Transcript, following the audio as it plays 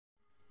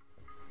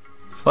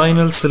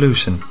Final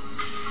solution.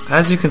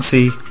 As you can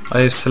see, I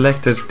have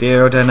selected the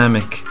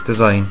aerodynamic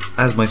design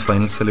as my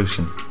final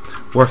solution,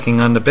 working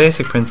on the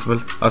basic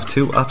principle of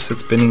two opposite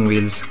spinning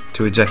wheels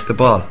to eject the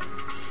ball.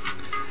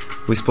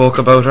 We spoke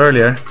about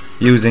earlier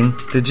using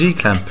the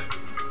G-clamp,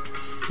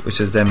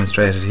 which is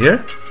demonstrated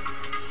here.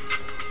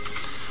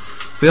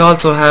 We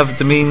also have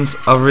the means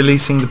of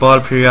releasing the ball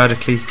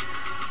periodically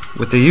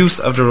with the use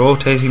of the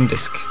rotating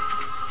disc.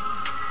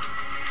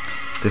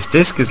 This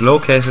disc is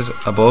located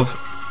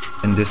above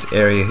in this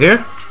area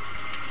here,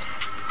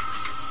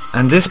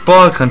 and this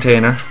ball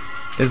container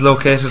is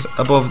located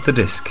above the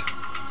disc.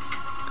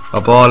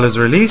 A ball is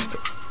released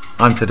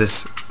onto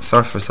this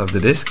surface of the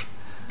disc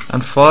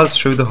and falls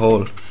through the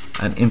hole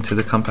and into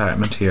the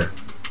compartment here.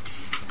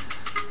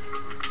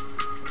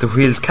 The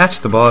wheels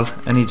catch the ball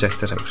and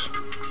eject it out.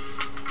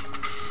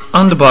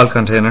 On the ball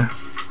container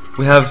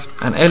we have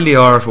an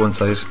LDR at one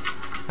side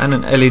and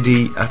an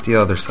LED at the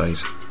other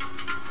side.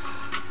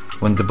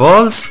 When the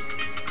balls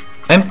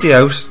empty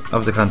out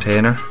of the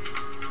container,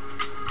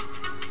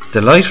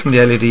 the light from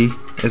the LED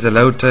is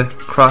allowed to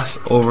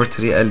cross over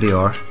to the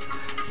LDR,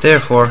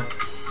 therefore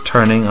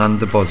turning on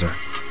the buzzer.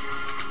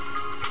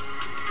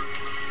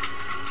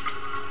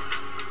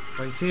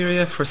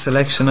 Criteria for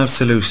selection of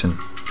solution.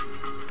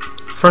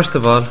 First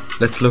of all,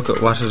 let's look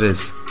at what it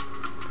is.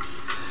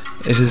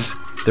 It is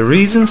the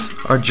reasons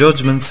or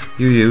judgments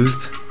you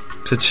used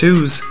to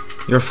choose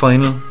your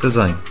final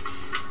design.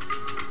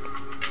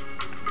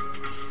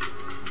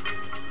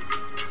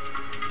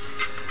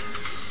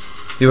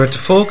 You are to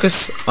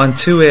focus on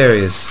two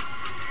areas: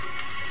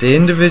 the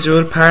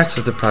individual parts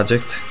of the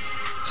project,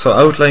 so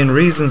outline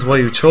reasons why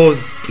you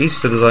chose each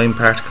design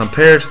part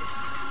compared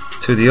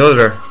to the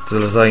other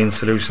design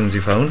solutions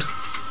you found,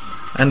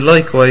 and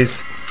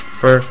likewise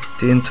for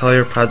the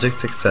entire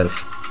project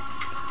itself.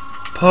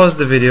 Pause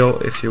the video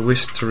if you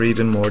wish to read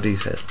in more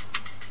detail.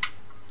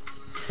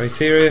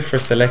 Criteria for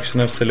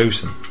selection of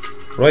solution.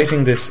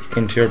 Writing this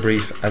into your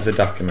brief as a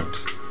document.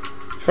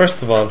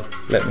 First of all,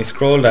 let me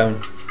scroll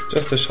down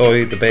just to show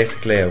you the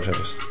basic layout of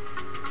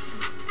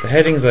it. The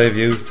headings I have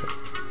used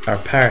are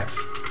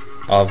parts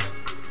of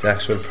the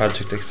actual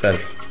project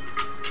itself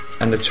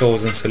and the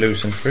chosen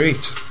solution for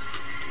each.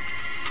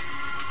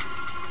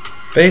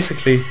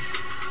 Basically,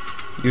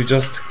 you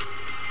just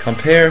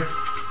compare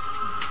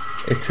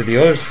it to the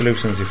other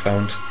solutions you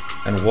found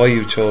and why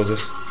you chose it.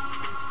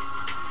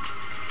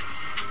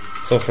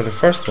 So for the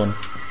first one,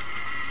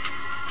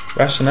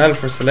 rationale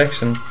for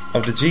selection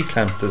of the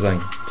G-clamp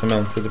design to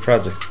mount to the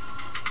project.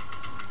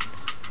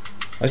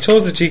 I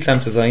chose the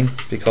G-clamp design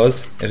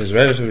because it is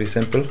relatively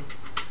simple,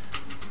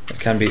 it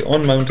can be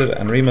unmounted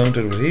and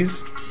remounted with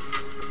ease,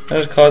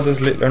 and it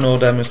causes little or no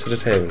damage to the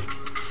table.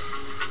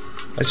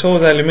 I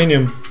chose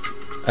aluminium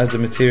as the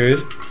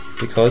material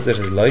because it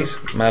is light,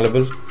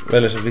 malleable,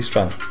 relatively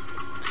strong.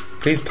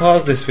 Please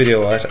pause this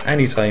video at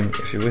any time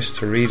if you wish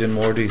to read in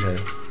more detail.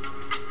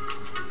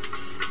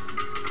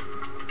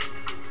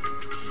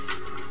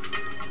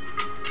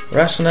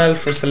 Rationale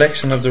for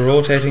selection of the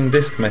rotating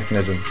disc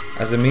mechanism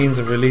as a means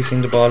of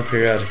releasing the ball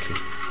periodically.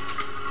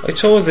 I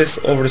chose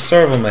this over the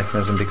servo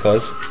mechanism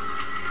because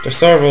the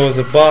servo is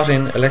a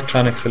bought-in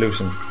electronic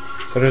solution,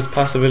 so there is a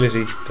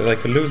possibility that I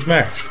could lose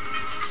marks.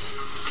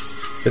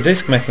 The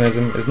disc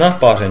mechanism is not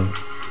bought in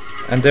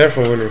and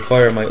therefore will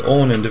require my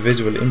own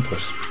individual input.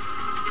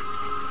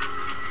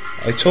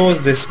 I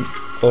chose this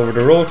over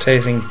the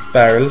rotating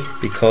barrel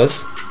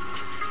because,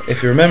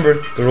 if you remember,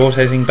 the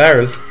rotating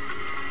barrel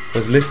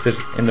was listed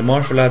in the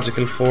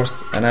morphological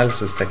force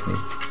analysis technique.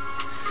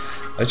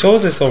 I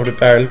chose this over the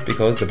barrel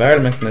because the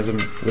barrel mechanism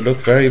would look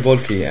very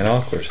bulky and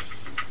awkward.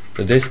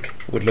 The disc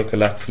would look a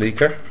lot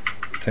sleeker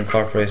to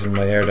incorporate in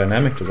my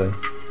aerodynamic design,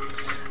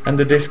 and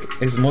the disc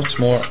is much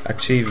more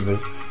achievable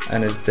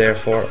and is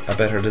therefore a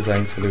better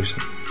design solution.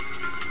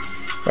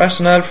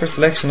 Rationale for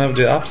selection of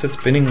the opposite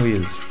spinning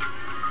wheels.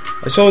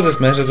 I chose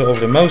this method over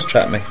the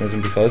mousetrap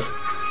mechanism because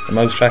the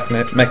mousetrap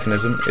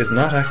mechanism is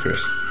not accurate.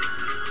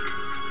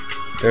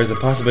 There is a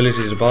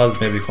possibility the balls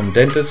may become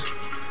dented,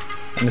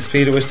 and the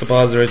speed at which the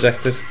balls are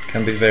ejected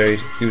can be varied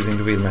using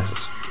the wheel method.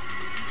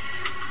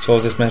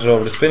 Chose this method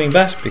over the spinning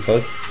bat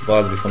because the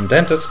balls become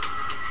dented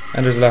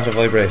and there's a lot of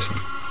vibration.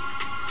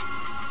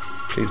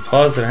 Please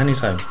pause at any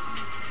time.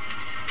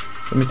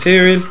 The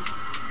material,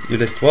 you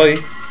list why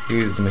you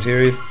use the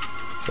material,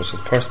 such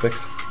as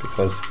Perspex,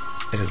 because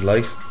it is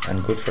light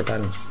and good for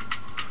balance.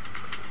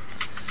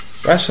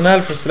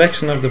 Rationale for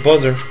selection of the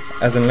buzzer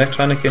as an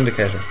electronic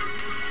indicator.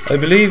 I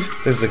believe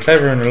this is a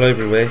clever and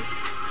reliable way,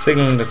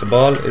 signalling that the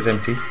ball is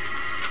empty.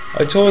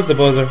 I chose the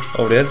buzzer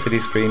over the LCD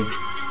screen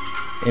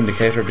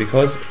indicator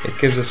because it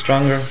gives a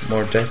stronger,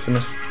 more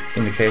definite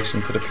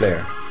indication to the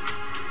player.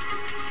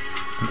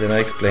 And then I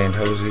explained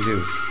how it is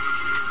used.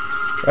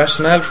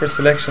 Rationale for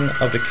selection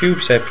of the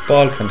cube-shaped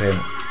ball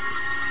container.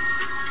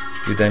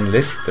 You then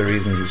list the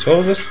reasons you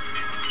chose it,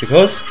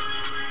 because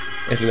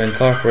it will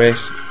incorporate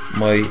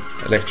my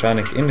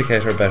electronic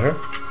indicator better,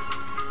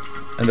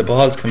 and the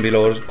balls can be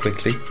loaded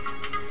quickly,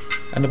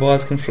 and the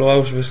balls can flow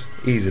out of it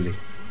easily.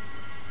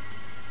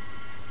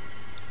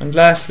 And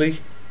lastly,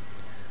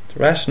 The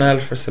rationale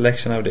for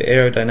selection of the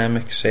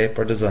aerodynamic shape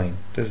or design.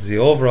 This is the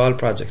overall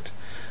project.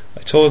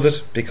 I chose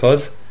it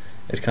because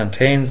it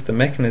contains the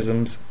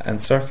mechanisms and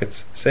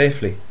circuits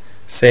safely.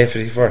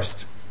 Safety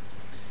first.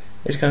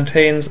 It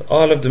contains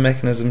all of the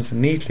mechanisms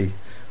neatly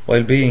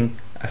while being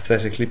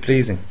aesthetically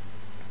pleasing.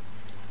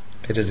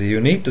 It is a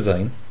unique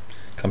design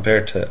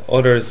compared to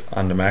others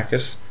on the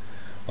market,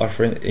 or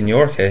in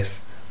your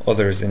case,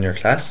 others in your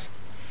class,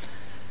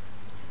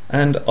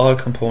 and all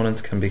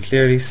components can be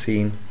clearly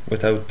seen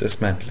without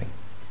dismantling.